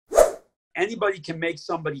anybody can make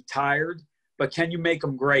somebody tired, but can you make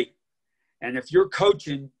them great? And if you're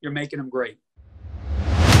coaching, you're making them great. Good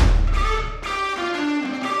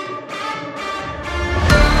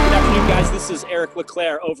afternoon, guys. This is Eric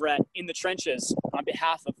LeClaire over at In the Trenches. On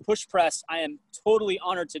behalf of Push Press, I am totally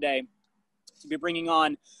honored today to be bringing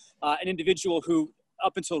on an individual who,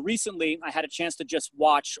 up until recently, I had a chance to just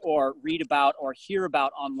watch or read about or hear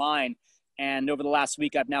about online. And over the last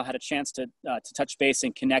week, I've now had a chance to touch base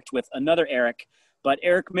and connect with another Eric. But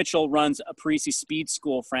Eric Mitchell runs a Parisi Speed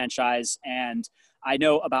School franchise, and I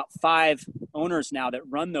know about 5 owners now that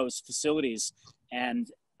run those facilities. And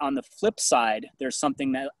on the flip side, there's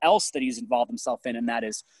something else that he's involved himself in, and that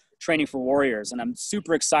is training for warriors. And I'm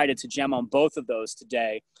super excited to gem on both of those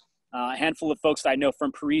today. A handful of folks that I know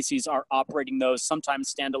from Parisi's are operating those,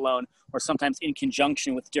 sometimes standalone or sometimes in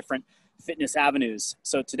conjunction with different fitness avenues.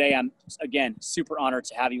 So today I'm, again, super honored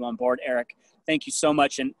to have you on board, Eric. Thank you so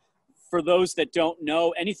much. And for those that don't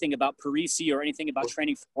know anything about Parisi or anything about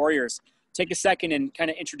training for warriors, take a second and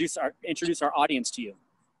kind of introduce our audience to you.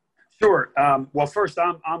 Sure. Well, first,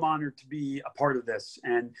 I'm honored to be a part of this,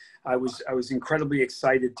 and I was incredibly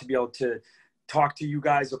excited to be able to talk to you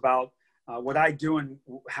guys about what I do and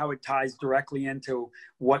how it ties directly into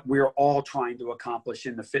what we're all trying to accomplish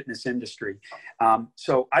in the fitness industry.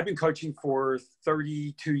 So I've been coaching for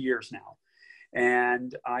 32 years now,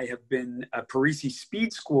 and I have been a Parisi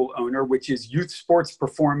Speed School owner, which is youth sports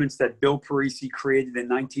performance that Bill Parisi created in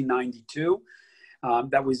 1992.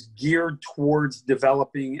 That was geared towards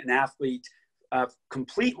developing an athlete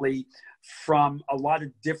completely from a lot of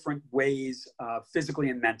different ways, physically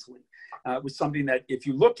and mentally. It was something that, if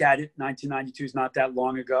you look at it, 1992 is not that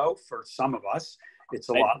long ago. For some of us, it's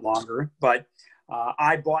a lot longer. But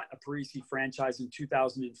I bought a Parisi franchise in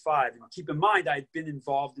 2005. And keep in mind, I'd been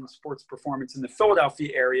involved in sports performance in the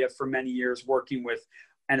Philadelphia area for many years, working with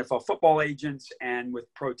NFL football agents and with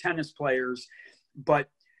pro tennis players. But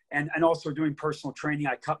and also doing personal training.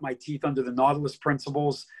 I cut my teeth under the Nautilus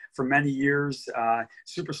principles for many years,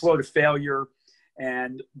 super slow to failure.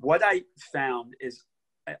 And what I found is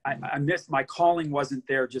I missed, my calling wasn't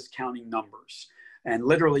there just counting numbers. And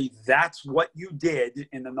literally that's what you did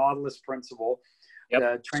in the Nautilus principle. Yep.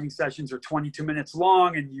 The training sessions are 22 minutes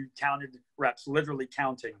long, and you counted reps, literally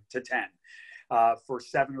counting to 10 for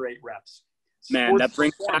 7 or 8 reps. Man, that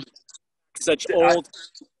brings back such old,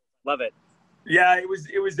 love it. Yeah, it was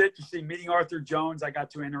interesting meeting Arthur Jones. I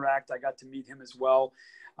got to interact. I got to meet him as well.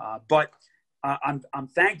 But I'm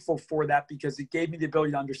thankful for that, because it gave me the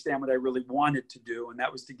ability to understand what I really wanted to do, and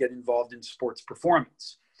that was to get involved in sports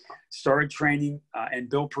performance. Started training, and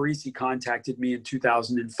Bill Parisi contacted me in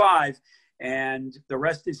 2005, and the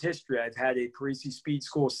rest is history. I've had a Parisi Speed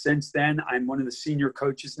School since then. I'm one of the senior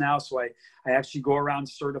coaches now, so I actually go around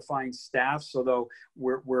certifying staff. So though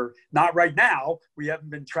we're not right now, we haven't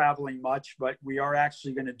been traveling much, but we are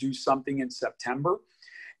actually going to do something in September.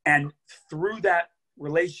 And through that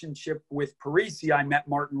relationship with Parisi, I met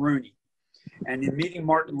Martin Rooney. And in meeting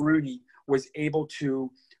Martin Rooney, was able to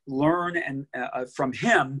learn from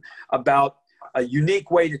him about a unique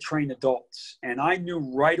way to train adults. And I knew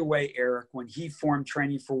right away, Eric, when he formed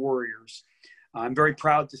Training for Warriors, I'm very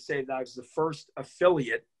proud to say that I was the first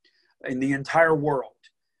affiliate in the entire world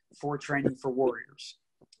for Training for Warriors.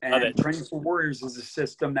 And Training for Warriors is a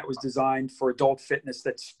system that was designed for adult fitness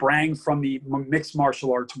that sprang from the mixed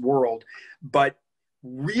martial arts world, but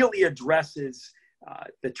really addresses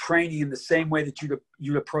the training in the same way that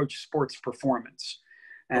you'd approach sports performance.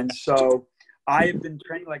 And so I have been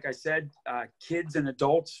training, like I said, kids and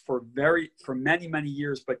adults for many, many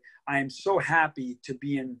years, but I am so happy to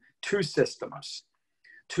be in two systems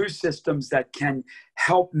that can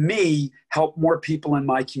help me help more people in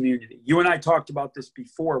my community. You and I talked about this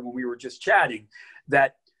before when we were just chatting,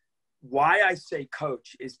 that why I say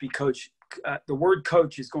coach is because the word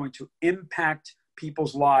coach is going to impact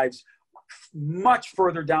people's lives much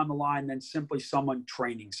further down the line than simply someone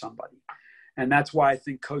training somebody. And that's why I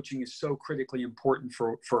think coaching is so critically important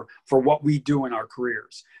for what we do in our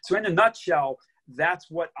careers. So in a nutshell, that's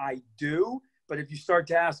what I do. But if you start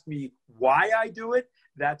to ask me why I do it,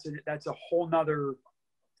 that's a whole nother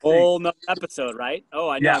episode, right? Oh,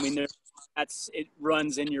 I know. Yeah. I mean, it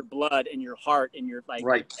runs in your blood, in your heart, in your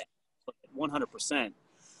right. 100%.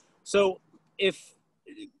 So if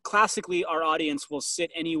classically our audience will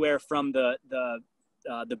sit anywhere from the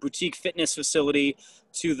boutique fitness facility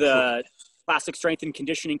to the classic strength and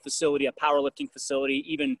conditioning facility, a powerlifting facility,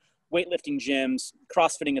 even weightlifting gyms,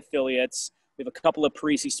 CrossFitting affiliates. We have a couple of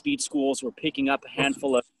Parisi speed schools. We're picking up a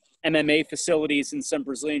handful of MMA facilities and some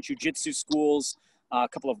Brazilian jiu-jitsu schools, a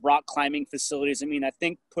couple of rock climbing facilities. I mean, I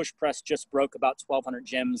think Push Press just broke about 1,200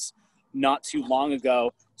 gyms not too long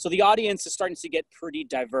ago. So the audience is starting to get pretty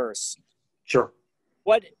diverse. Sure.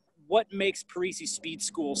 What makes Parisi Speed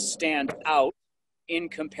School stand out in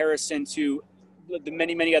comparison to the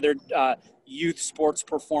many other youth sports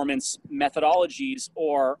performance methodologies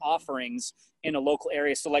or offerings in a local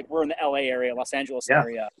area? So like we're in the LA area, Los Angeles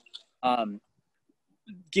area.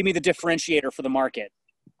 Give me the differentiator for the market.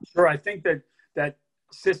 Sure. I think that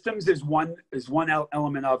systems is one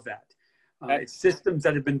element of that. It's systems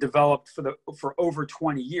that have been developed for over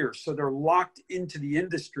 20 years. So they're locked into the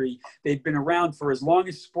industry. They've been around for as long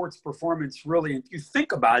as sports performance really. And if you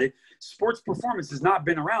think about it, sports performance has not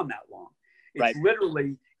been around that long. It's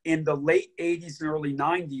literally in the late 80s and early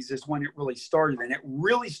 90s is when it really started. And it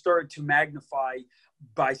really started to magnify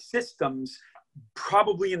by systems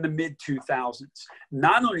probably in the mid 2000s.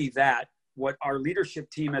 Not only that, what our leadership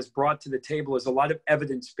team has brought to the table is a lot of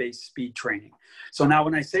evidence-based speed training. So now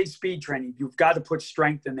when I say speed training, you've got to put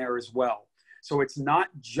strength in there as well. So it's not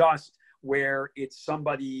just where it's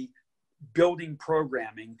somebody building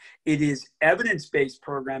programming. It is evidence-based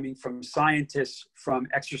programming from scientists, from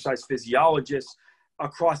exercise physiologists,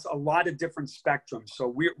 across a lot of different spectrums.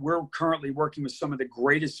 So we're currently working with some of the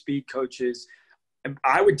greatest speed coaches,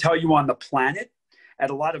 I would tell you, on the planet, at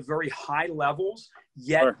a lot of very high levels,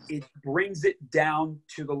 yet it brings it down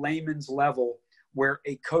to the layman's level where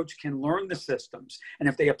a coach can learn the systems. And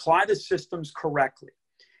if they apply the systems correctly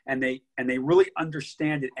and they really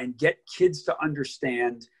understand it and get kids to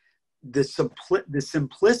understand the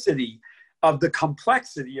simplicity of the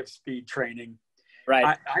complexity of speed training,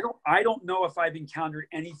 I don't know if I've encountered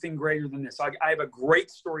anything greater than this. I have a great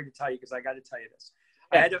story to tell you, because I got to tell you this.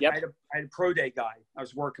 I had a pro day guy I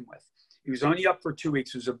was working with. He was only up for 2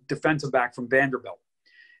 weeks. He was a defensive back from Vanderbilt.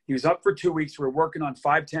 He was up for 2 weeks. We were working on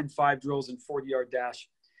 5-10, 5 drills and 40-yard dash.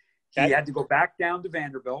 He had to go back down to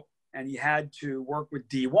Vanderbilt, and he had to work with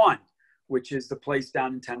D1, which is the place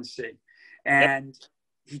down in Tennessee. And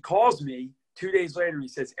he calls me 2 days later, and he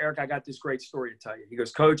says, Eric, I got this great story to tell you. He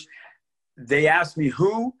goes, Coach, they asked me,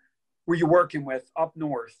 who were you working with up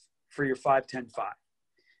north for your 5-10-5?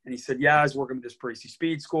 And he said, yeah, I was working with this Parisi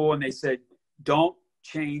Speed School. And they said, don't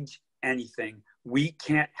change anything. We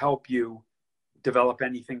can't help you develop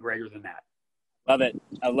anything greater than that. Love it.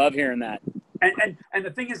 I love hearing that. And the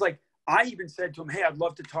thing is, like, I even said to him, hey, I'd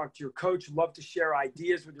love to talk to your coach, love to share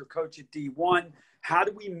ideas with your coach at D1. How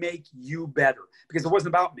do we make you better? Because it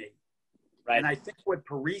wasn't about me. Right. And I think what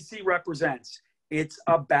Parisi represents, it's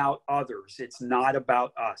about others. It's not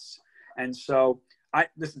about us. And so I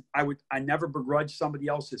never begrudge somebody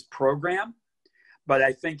else's program. But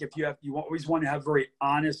I think you always want to have very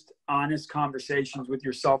honest conversations with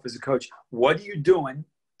yourself as a coach. What are you doing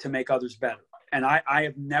to make others better? And I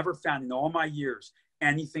have never found in all my years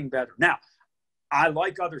anything better. Now, I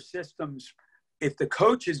like other systems. If the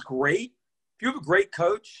coach is great, if you have a great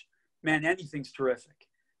coach, man, anything's terrific.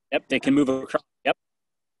 Yep, they can move across. Yep.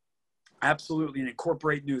 Absolutely, and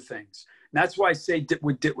incorporate new things. And that's why I say,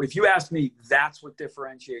 if you ask me, that's what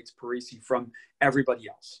differentiates Parisi from everybody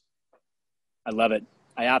else. I love it.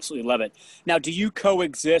 I absolutely love it. Now, do you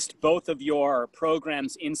coexist both of your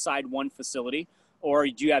programs inside one facility, or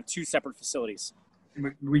do you have two separate facilities?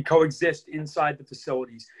 We coexist inside the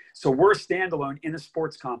facilities. So we're standalone in a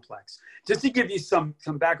sports complex. Just to give you some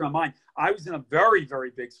background on mine, I was in a very,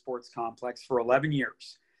 very big sports complex for 11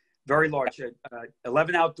 years. Very large,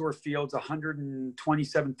 11 outdoor fields,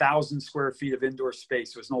 127,000 square feet of indoor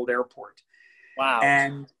space. It was an old airport. Wow.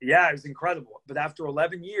 And yeah, it was incredible. But after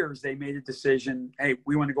 11 years, they made a decision. Hey,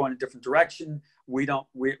 we want to go in a different direction. We're not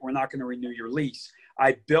going to renew your lease.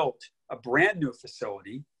 I built a brand new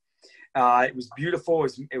facility. It was beautiful.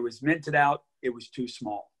 It was minted out. It was too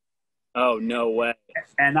small. Oh, no way.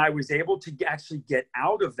 And I was able to actually get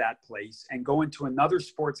out of that place and go into another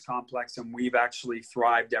sports complex. And we've actually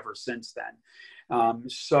thrived ever since then.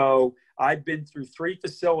 So I've been through 3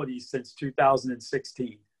 facilities since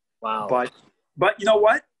 2016. Wow. But you know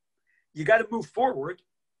what? You got to move forward.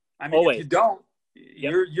 I mean, If you don't,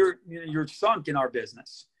 you're sunk in our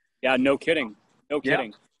business. Yeah, no kidding. No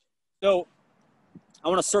kidding. Yeah. So I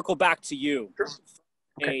want to circle back to you. Sure.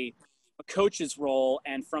 Okay. A coach's role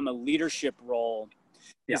and from a leadership role.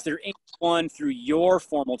 Yeah. Is there anyone through your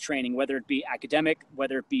formal training, whether it be academic,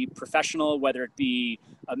 whether it be professional, whether it be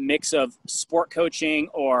a mix of sport coaching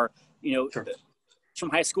or, sure,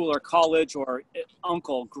 from high school or college, or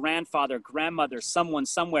uncle, grandfather, grandmother, someone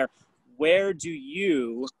somewhere, where do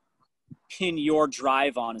you pin your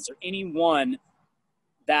drive on? Is there anyone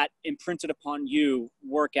that imprinted upon you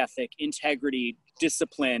work ethic, integrity,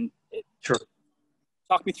 discipline? Sure.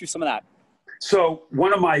 Talk me through some of that. So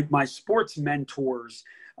one of my sports mentors,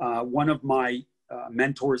 one of my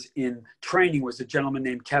mentors in training was a gentleman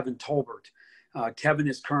named Kevin Tolbert. Kevin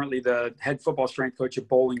is currently the head football strength coach at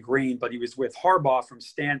Bowling Green, but he was with Harbaugh from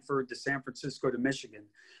Stanford to San Francisco to Michigan.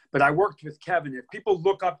 But I worked with Kevin. If people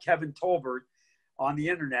look up Kevin Tolbert on the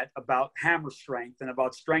internet about hammer strength and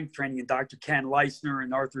about strength training and Dr. Ken Leisner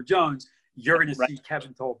and Arthur Jones, you're going to see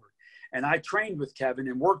Kevin Tolbert. And I trained with Kevin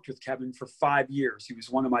and worked with Kevin for 5 years. He was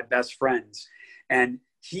one of my best friends. And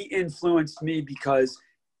he influenced me because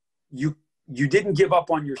you didn't give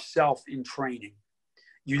up on yourself in training.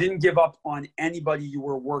 You didn't give up on anybody you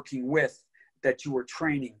were working with that you were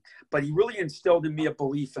training. But he really instilled in me a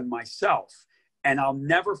belief in myself. And I'll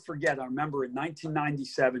never forget, I remember in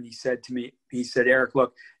 1997, he said to me, he said, Eric,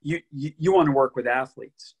 look, you want to work with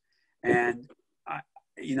athletes. And,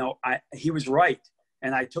 he was right.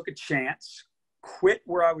 And I took a chance, quit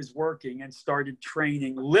where I was working and started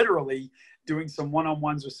training, literally doing some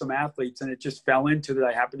one-on-ones with some athletes. And it just fell into that.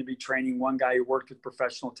 I happened to be training one guy who worked with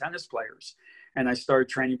professional tennis players. And I started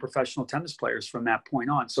training professional tennis players from that point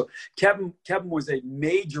on. So Kevin was a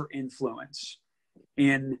major influence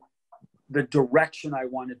in the direction I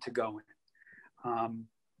wanted to go in.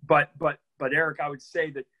 But Eric, I would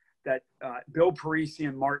say that Bill Parisi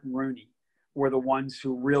and Martin Rooney were the ones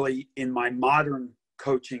who really, in my modern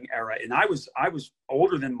coaching era, and I was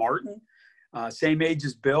older than Martin, same age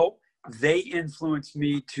as Bill, they influenced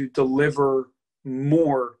me to deliver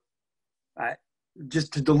more,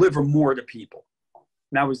 just to deliver more to people.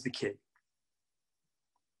 And that was the key.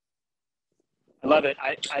 I love it.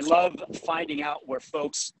 I love finding out where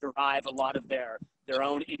folks derive a lot of their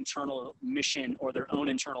own internal mission or their own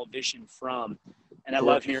internal vision from. And I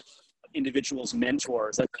love hearing individuals'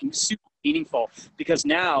 mentors. That's super meaningful because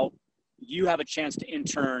now you have a chance to in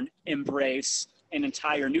turn embrace an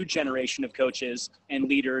entire new generation of coaches and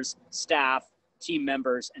leaders, staff, team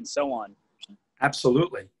members, and so on.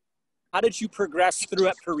 Absolutely. How did you progress through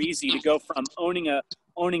at Parisi to go from owning a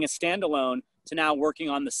standalone to now working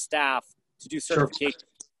on the staff to do certification?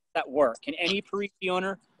 Sure. That work? Can any Parisi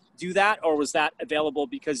owner do that, or was that available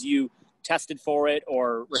because you tested for it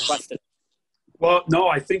or requested? Well, no,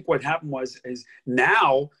 I think what happened is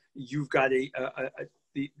now you've got a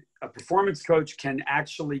performance coach can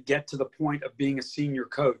actually get to the point of being a senior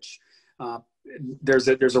coach. There's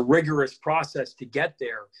a rigorous process to get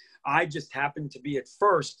there. I just happened to be at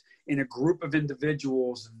first in a group of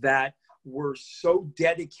individuals that were so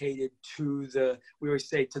dedicated to we always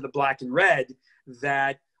say to the black and red,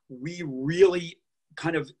 that we really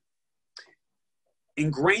kind of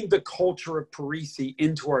ingrained the culture of Parisi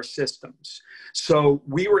into our systems. So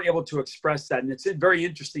we were able to express that. And it's very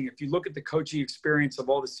interesting. If you look at the coaching experience of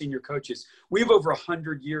all the senior coaches, we have over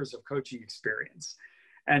 100 years of coaching experience.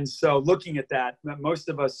 And so looking at that, most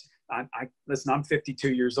of us, listen, I'm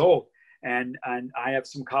 52 years old and I have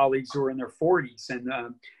some colleagues who are in their 40s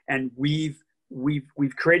and we've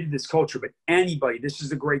created this culture, but anybody, this is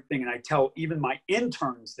the great thing. And I tell even my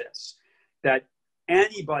interns this, that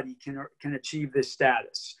anybody can achieve this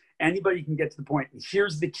status. Anybody can get to the point. And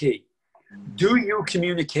here's the key. Do you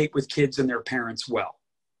communicate with kids and their parents well?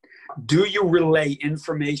 Do you relay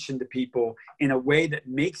information to people in a way that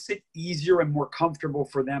makes it easier and more comfortable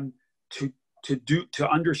for them to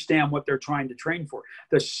understand what they're trying to train for?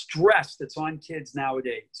 The stress that's on kids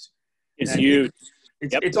nowadays is huge.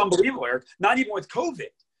 It's unbelievable, Eric. Not even with COVID.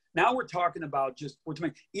 Now we're talking about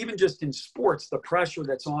even just in sports, the pressure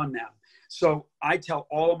that's on them. So I tell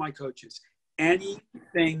all of my coaches,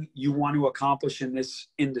 anything you want to accomplish in this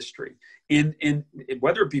industry, in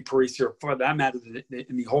whether it be Parisi or for that matter,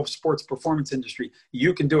 in the whole sports performance industry,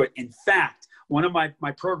 you can do it. In fact, one of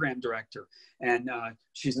my program director, and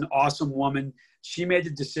she's an awesome woman. She made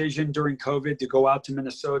a decision during COVID to go out to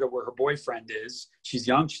Minnesota where her boyfriend is. She's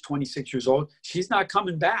young. She's 26 years old. She's not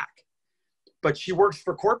coming back, but she works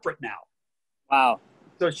for corporate now. Wow.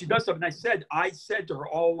 So she does stuff. And I said to her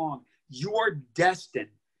all along, you are destined,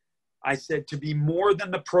 I said, to be more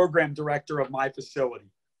than the program director of my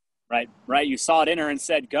facility. Right. You saw it in her and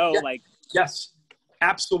said, go. Yeah. Yes,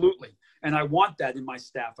 absolutely. And I want that in my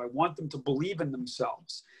staff. I want them to believe in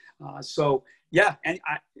themselves.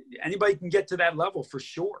 Anybody can get to that level for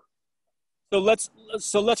sure. So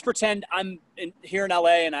let's pretend I'm here in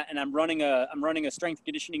LA and I'm running a strength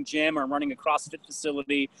conditioning gym, or I'm running a CrossFit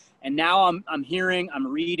facility, and now I'm hearing, I'm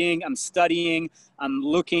reading, I'm studying, I'm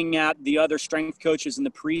looking at the other strength coaches in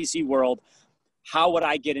the Parisi world. How would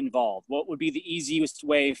I get involved? What would be the easiest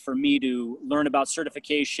way for me to learn about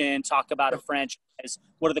certification, talk about a franchise?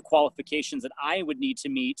 What are the qualifications that I would need to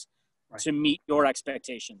meet to meet your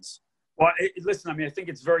expectations? Well, listen, I mean, I think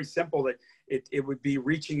it's very simple that it would be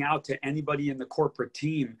reaching out to anybody in the corporate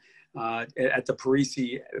team at the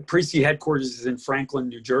Parisi headquarters is in Franklin,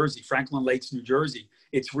 New Jersey, Franklin Lakes, New Jersey.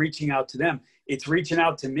 It's reaching out to them. It's reaching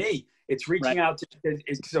out to me. It's reaching out to,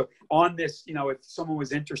 so on this, if someone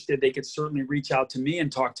was interested, they could certainly reach out to me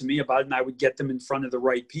and talk to me about it, and I would get them in front of the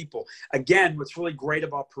right people. Again, what's really great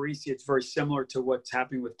about Parisi, it's very similar to what's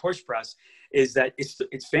happening with Push Press, is that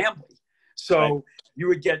it's family. So you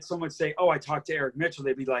would get someone say, oh, I talked to Eric Mitchell.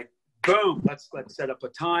 They'd be like, boom, let's set up a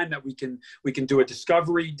time that we can do a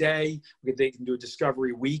discovery day. They can do a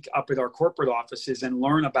discovery week up at our corporate offices and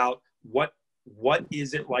learn about what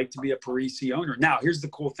is it like to be a Parisi owner. Now, here's the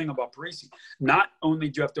cool thing about Parisi. Not only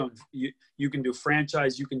do you have to, you can do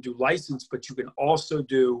franchise, you can do license, but you can also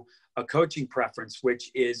do a coaching preference,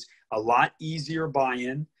 which is a lot easier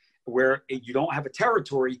buy-in, where you don't have a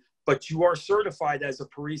territory, but you are certified as a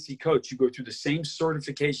Parisi coach. You go through the same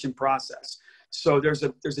certification process. So there's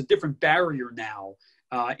a different barrier now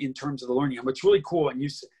in terms of the learning. And what's really cool, and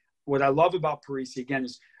what I love about Parisi, again,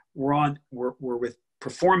 is we're with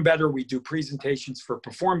Perform Better. We do presentations for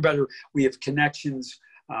Perform Better. We have connections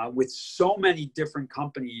with so many different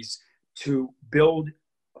companies to build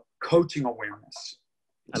coaching awareness.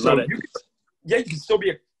 I love it. You can still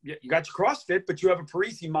be you got your CrossFit, but you have a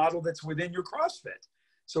Parisi model that's within your CrossFit.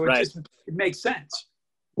 So it makes sense.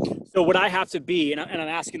 So would I have to be, and I'm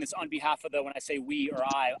asking this on behalf of when I say we or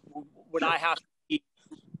I, would I have to be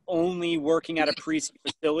only working at a Parisi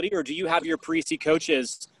facility, or do you have your Parisi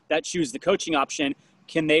coaches that choose the coaching option?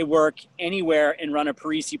 Can they work anywhere and run a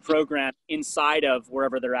Parisi program inside of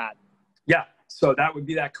wherever they're at? Yeah. So that would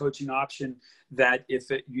be that coaching option, that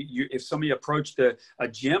if somebody approached a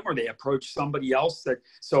gym or they approach somebody else,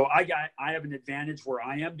 so I have an advantage where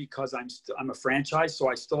I am, because I'm a franchise. So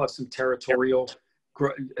I still have some territorial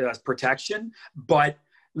protection, but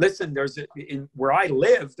listen, where I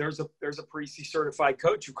live, there's a Parisi certified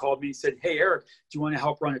coach who called me and said, hey, Eric, do you want to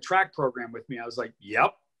help run a track program with me? I was like,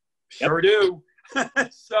 yep, sure do.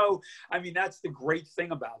 So, I mean, that's the great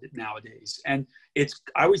thing about it nowadays. And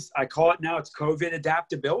I call it now, it's COVID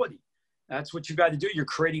adaptability. That's what you got to do. You're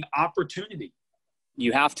creating opportunity.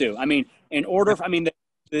 You have to. I mean,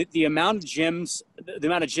 the amount of gyms, the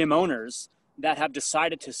amount of gym owners that have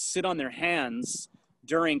decided to sit on their hands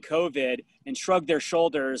during COVID and shrug their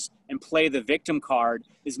shoulders and play the victim card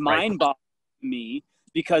is mind-boggling to me,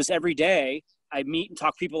 because every day I meet and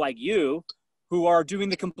talk to people like you who are doing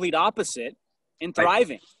the complete opposite and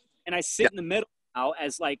thriving. And I sit in the middle now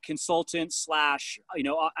as like consultant / I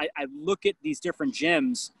look at these different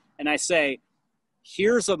gyms and I say,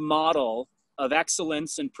 here's a model of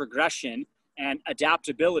excellence and progression and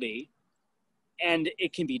adaptability, and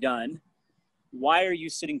it can be done. Why are you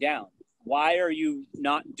sitting down? Why are you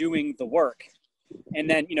not doing the work? And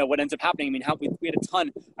then, what ends up happening, we had a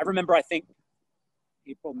ton. I remember, I think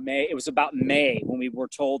it was about May when we were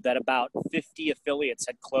told that about 50 affiliates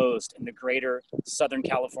had closed in the greater Southern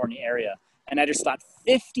California area. And I just thought,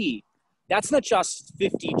 50, that's not just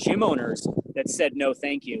 50 gym owners that said, no,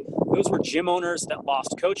 thank you. Those were gym owners that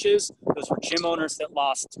lost coaches. Those were gym owners that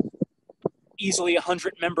lost easily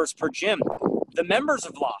 100 members per gym. The members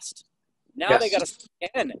have lost. Now they got to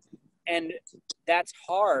stand. And that's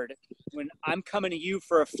hard when I'm coming to you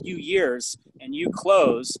for a few years and you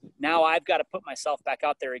close. Now I've got to put myself back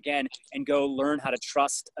out there again and go learn how to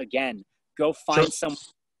trust again. Go find someone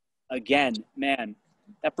again. Man,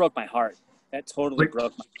 that broke my heart. That totally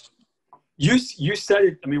broke my heart. You said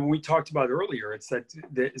it. I mean, when we talked about earlier, it's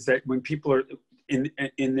that when people are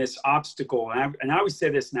in this obstacle, and I always say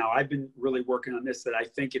this now, I've been really working on this, that I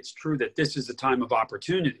think it's true that this is a time of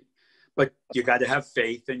opportunity. But you got to have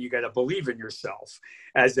faith and you got to believe in yourself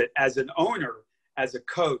as an owner, as a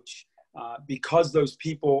coach, because those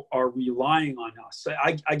people are relying on us.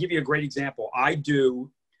 I give you a great example. I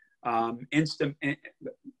do instant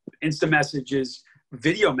messages,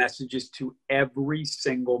 video messages to every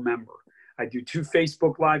single member. I do 2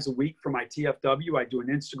 Facebook Lives a week for my TFW. I do an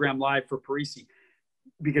Instagram Live for Parisi,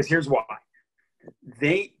 because here's why.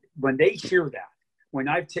 When they hear that, when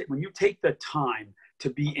you take the time to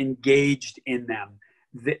be engaged in them,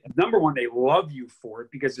 number one, they love you for it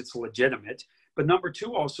because it's legitimate. But number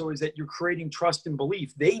two also is that you're creating trust and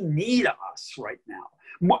belief. They need us right now.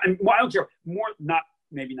 I don't care.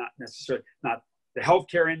 Maybe not necessarily, not the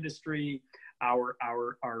healthcare industry, our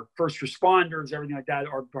first responders, everything like that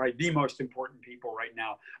are probably the most important people right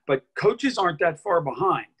now. But coaches aren't that far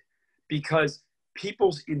behind, because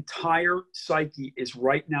people's entire psyche is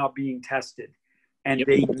right now being tested. And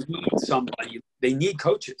they need somebody. They need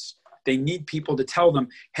coaches. They need people to tell them,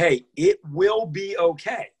 "Hey, it will be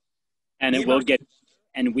okay, and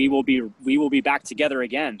we will be back together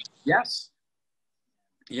again." Yes.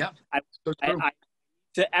 Yeah. I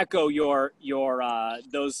to echo your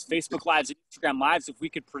those Facebook Lives and Instagram Lives, if we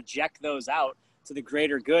could project those out to the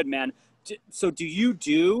greater good, man. So do you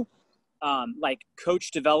do like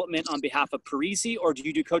coach development on behalf of Parisi, or do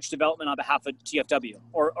you do coach development on behalf of TFW,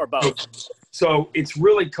 or both? So it's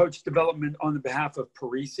really coach development on the behalf of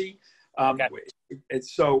Parisi. Okay.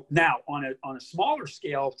 It's so now on a smaller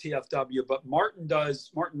scale, TFW, but Martin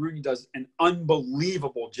Rooney does an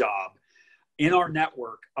unbelievable job in our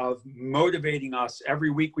network of motivating us.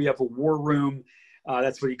 Every week we have a war room.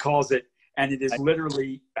 That's what he calls it. And it is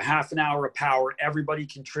literally a half an hour of power, everybody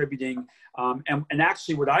contributing. And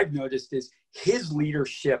actually what I've noticed is his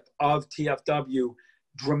leadership of TFW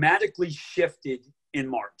dramatically shifted in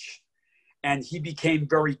March. And he became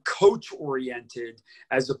very coach oriented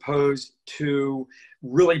as opposed to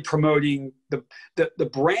really promoting the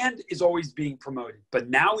brand is always being promoted, but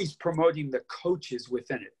now he's promoting the coaches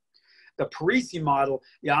within it. The Parisi model,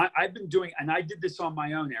 I've been doing, and I did this on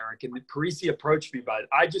my own, Eric, and Parisi approached me about it.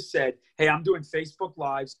 I just said, hey, I'm doing Facebook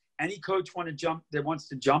Lives. Any coach that wants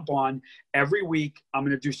to jump on every week, I'm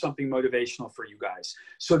going to do something motivational for you guys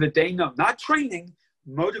so that they know, not training,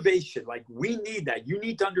 motivation. Like, we need that. You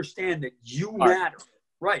need to understand that you matter.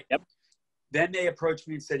 Right. Yep. Then they approached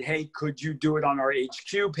me and said, hey, could you do it on our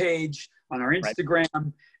HQ page, on our Instagram?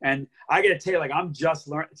 Right. And I got to tell you, like, I'm just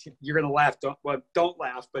learning. You're going to laugh. Don't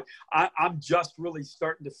laugh. But I'm just really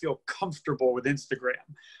starting to feel comfortable with Instagram.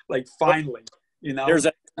 Like, finally, you know. There's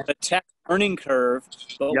a tech learning curve.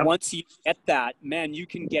 But once you get that, man, you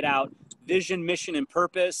can get out vision, mission, and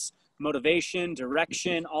purpose, motivation,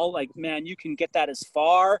 direction, all, like, man, you can get that as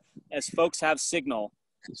far as folks have signal.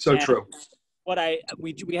 So true.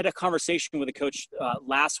 We had a conversation with a coach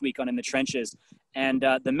last week on In the Trenches, and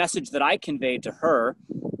the message that I conveyed to her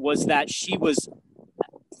was that she was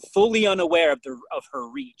fully unaware of her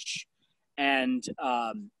reach, and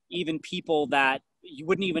even people that you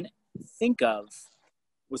wouldn't even think of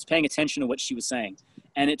was paying attention to what she was saying.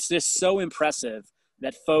 And it's just so impressive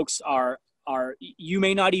that folks are you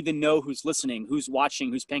may not even know who's listening, who's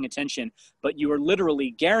watching, who's paying attention, but you are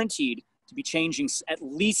literally guaranteed to be changing at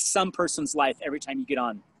least some person's life every time you get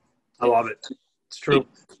on. I love it. It's true.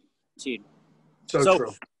 So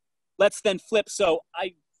true. Let's then flip. So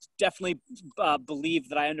I definitely believe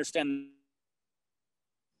that I understand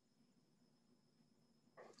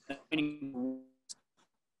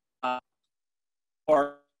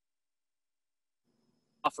or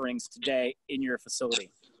offerings today in your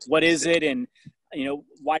facility. What is it, and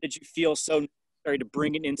why did you feel so necessary to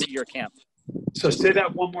bring it into your camp? So say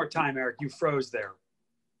that one more time, Eric. You froze there.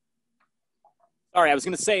 All right, I was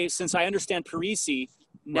going to say, since I understand Parisi,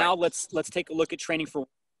 now let's take a look at training for.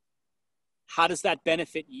 How does that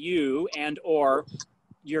benefit you and or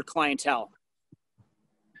your clientele?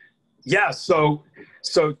 Yeah, so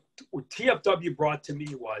what TFW brought to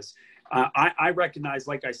me was I recognized,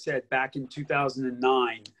 like I said, back in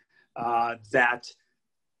 2009, that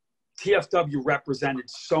TFW represented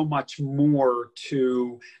so much more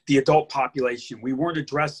to the adult population. We weren't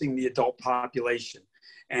addressing the adult population.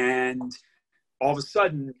 And all of a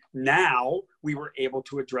sudden, now we were able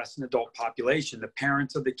to address an adult population, the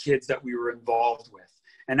parents of the kids that we were involved with.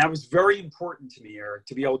 And that was very important to me, Eric,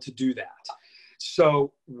 to be able to do that.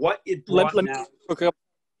 So what it brought now... Okay.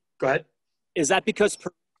 Go ahead. Is that because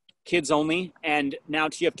kids only, and now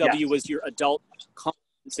TFW was your adult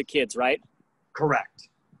conference of kids, right? Correct.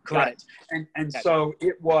 And so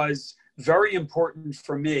it was very important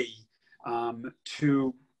for me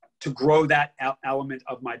to grow that element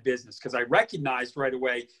of my business, because I recognized right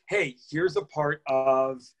away, hey, here's a part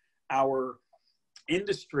of our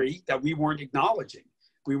industry that we weren't acknowledging.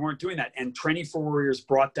 We weren't doing that. And Training for Warriors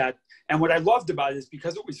brought that. And what I loved about it is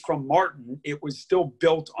because it was from Martin, it was still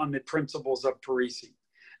built on the principles of Parisi,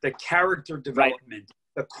 the character development,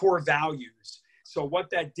 the core values. So what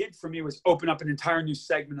that did for me was open up an entire new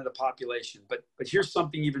segment of the population. But here's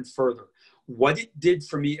something even further. What it did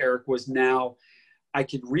for me, Eric, was now I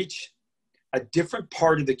could reach a different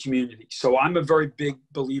part of the community. So I'm a very big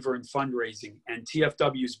believer in fundraising, and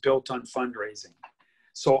TFW is built on fundraising.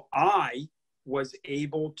 So I was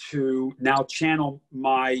able to now channel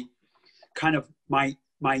my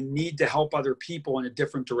need to help other people in a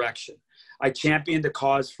different direction. I championed a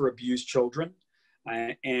cause for abused children.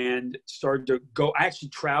 And started to go, I actually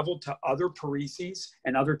traveled to other Parisis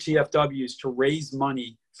and other TFWs to raise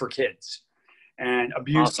money for kids and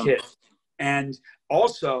abused kids. And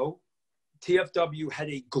also TFW had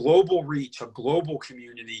a global reach, a global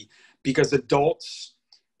community, because adults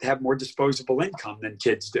have more disposable income than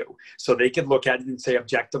kids do. So they could look at it and say,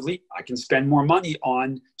 objectively, I can spend more money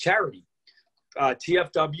on charity.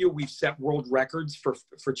 TFW, we've set world records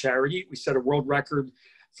for charity. We set a world record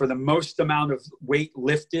for the most amount of weight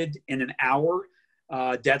lifted in an hour,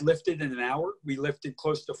 deadlifted in an hour. We lifted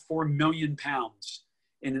close to 4 million pounds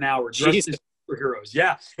in an hour, dressed as superheroes.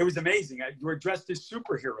 Yeah, it was amazing. We were dressed as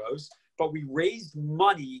superheroes, but we raised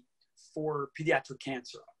money for pediatric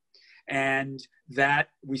cancer. And that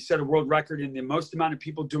we set a world record in the most amount of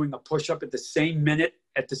people doing a push-up at the same minute,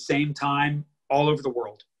 at the same time, all over the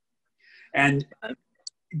world. And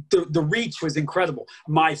the reach was incredible.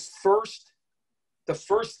 The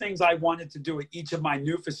first things I wanted to do at each of my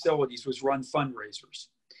new facilities was run fundraisers.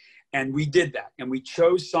 And we did that. And we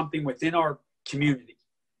chose something within our community,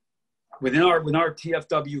 within our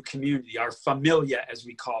TFW community, our familia, as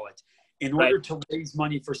we call it, in order to raise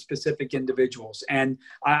money for specific individuals. And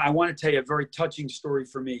I want to tell you a very touching story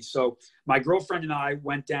for me. So my girlfriend and I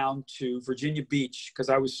went down to Virginia Beach because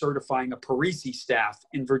I was certifying a Parisi staff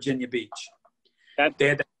in Virginia Beach. They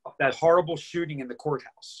had that horrible shooting in the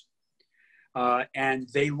courthouse. And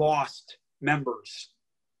they lost members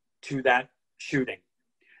to that shooting.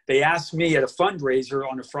 They asked me at a fundraiser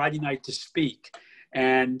on a Friday night to speak.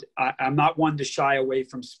 And I'm not one to shy away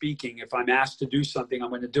from speaking. If I'm asked to do something, I'm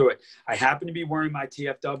going to do it. I happened to be wearing my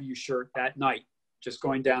TFW shirt that night, just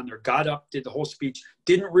going down there, got up, did the whole speech,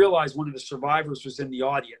 didn't realize one of the survivors was in the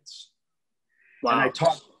audience. Wow. And I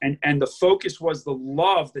talked, and the focus was the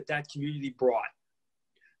love that community brought,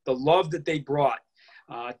 the love that they brought,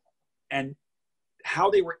 and how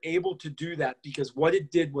they were able to do that, because what it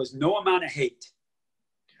did was no amount of hate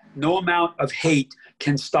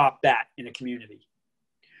can stop that in a community.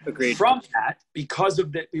 Agreed. From that, because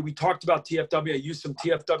of that, we talked about TFW. I used some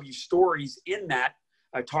TFW stories in that.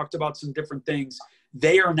 I talked about some different things.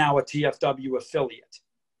 They are now a TFW affiliate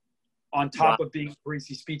on top of being a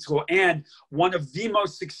Parisi Speed School and one of the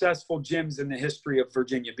most successful gyms in the history of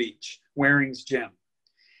Virginia Beach, Waring's Gym.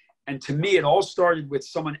 And to me, it all started with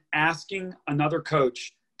someone asking another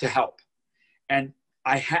coach to help. And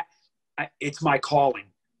it's my calling.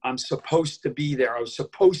 I'm supposed to be there. I was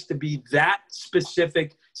supposed to be that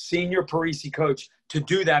specific senior Parisi coach to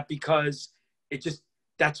do that because I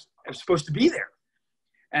was supposed to be there.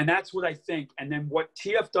 And that's what I think. And then what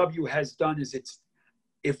TFW has done is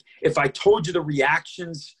if I told you the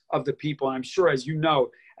reactions of the people, and I'm sure, as you know,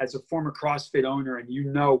 as a former CrossFit owner, and you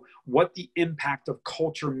know what the impact of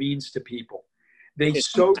culture means to people, they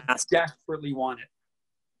so desperately want it.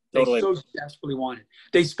 They so desperately want it.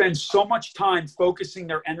 They spend so much time focusing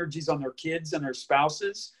their energies on their kids and their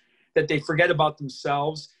spouses that they forget about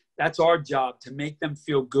themselves. That's our job, to make them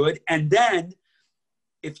feel good. And then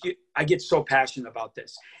I get so passionate about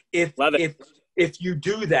this. If you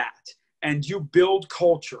do that and you build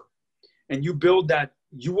culture and you build that,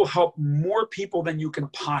 you will help more people than you can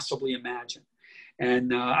possibly imagine.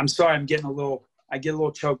 And I'm sorry, I get a little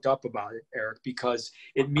choked up about it, Eric, because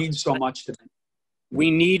it means so much to me. We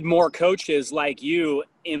need more coaches like you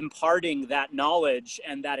imparting that knowledge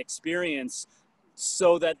and that experience,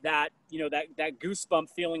 so that goosebump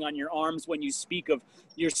feeling on your arms when you're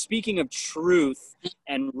speaking of truth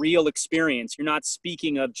and real experience. You're not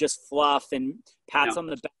speaking of just fluff and pats on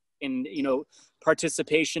the back and,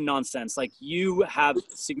 participation nonsense. Like, you have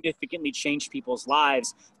significantly changed people's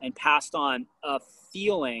lives and passed on a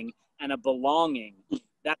feeling and a belonging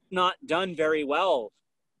that's not done very well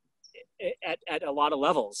at a lot of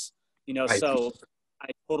levels, so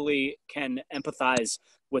I totally can empathize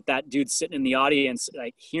with that dude sitting in the audience,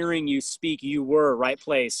 like hearing you speak. You were right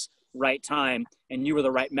place, right time, and you were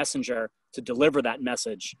the right messenger to deliver that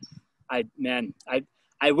message. I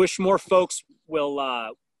wish more folks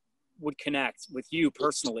would connect with you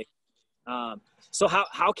personally. So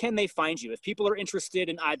how can they find you if people are interested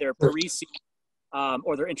in either Parisi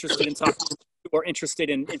or they're interested in talking or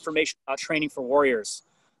interested in information about training for warriors?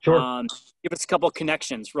 Sure. Give us a couple of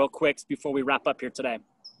connections real quick before we wrap up here today.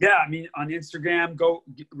 Yeah, I mean, on Instagram,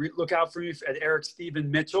 look out for me at Eric Stephen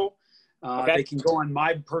Mitchell. They can go on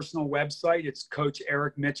my personal website. It's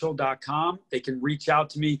coachericmitchell.com. They can reach out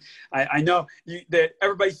to me. I know that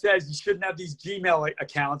everybody says you shouldn't have these Gmail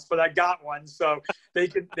accounts, but I got one, so they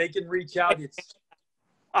can reach out.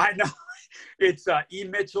 I know it's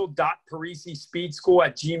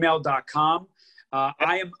emitchell.parisispeedschool@gmail.com.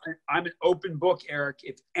 I'm an open book, Eric.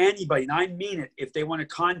 If anybody, and I mean it, if they want to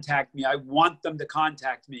contact me, I want them to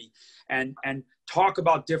contact me and talk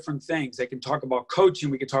about different things. They can talk about coaching.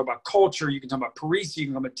 We can talk about culture. You can talk about Parisi. You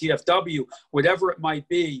can talk about TFW, whatever it might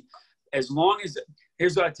be. As long as,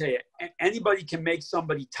 here's what I tell you, anybody can make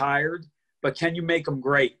somebody tired, but can you make them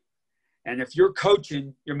great? And if you're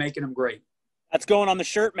coaching, you're making them great. That's going on the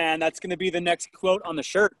shirt, man. That's going to be the next quote on the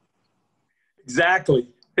shirt. Exactly.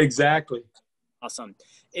 Awesome.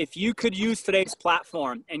 If you could use today's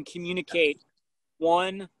platform and communicate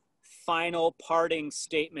one final parting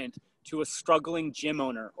statement to a struggling gym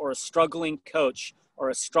owner or a struggling coach or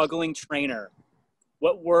a struggling trainer,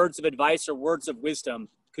 what words of advice or words of wisdom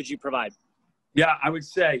could you provide? Yeah, I would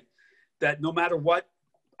say that no matter what,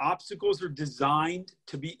 obstacles are designed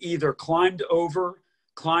to be either climbed over,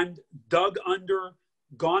 dug under,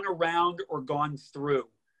 gone around, or gone through.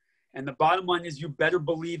 And the bottom line is you better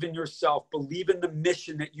believe in yourself, believe in the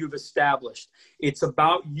mission that you've established. It's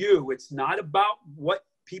about you. It's not about what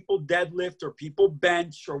people deadlift or people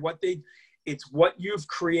bench or it's what you've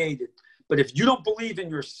created. But if you don't believe in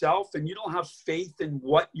yourself and you don't have faith in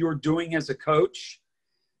what you're doing as a coach,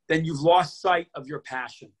 then you've lost sight of your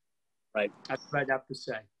passion. Right. That's what I'd have to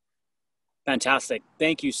say. Fantastic.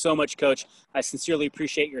 Thank you so much, Coach. I sincerely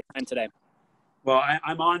appreciate your time today. Well,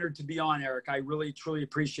 I'm honored to be on, Eric. I really, truly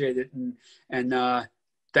appreciate it. And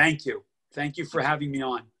thank you. Thank you for having me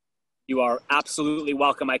on. You are absolutely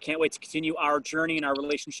welcome. I can't wait to continue our journey and our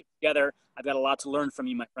relationship together. I've got a lot to learn from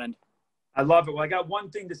you, my friend. I love it. Well, I got one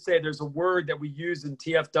thing to say. There's a word that we use in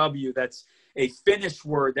TFW that's a Finnish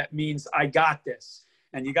word that means I got this.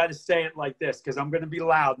 And you got to say it like this because I'm going to be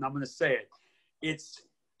loud and I'm going to say it. It's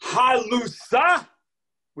halusa,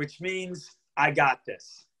 which means I got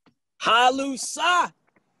this. Halusa.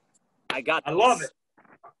 I got this. I love it.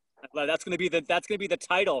 That's going to be the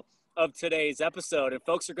title of today's episode, and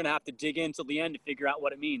folks are going to have to dig in till the end to figure out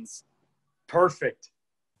what it means. Perfect.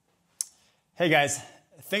 Hey guys,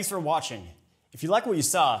 thanks for watching. If you like what you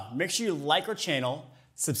saw, make sure you like our channel,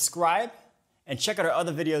 subscribe, and check out our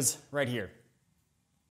other videos right here.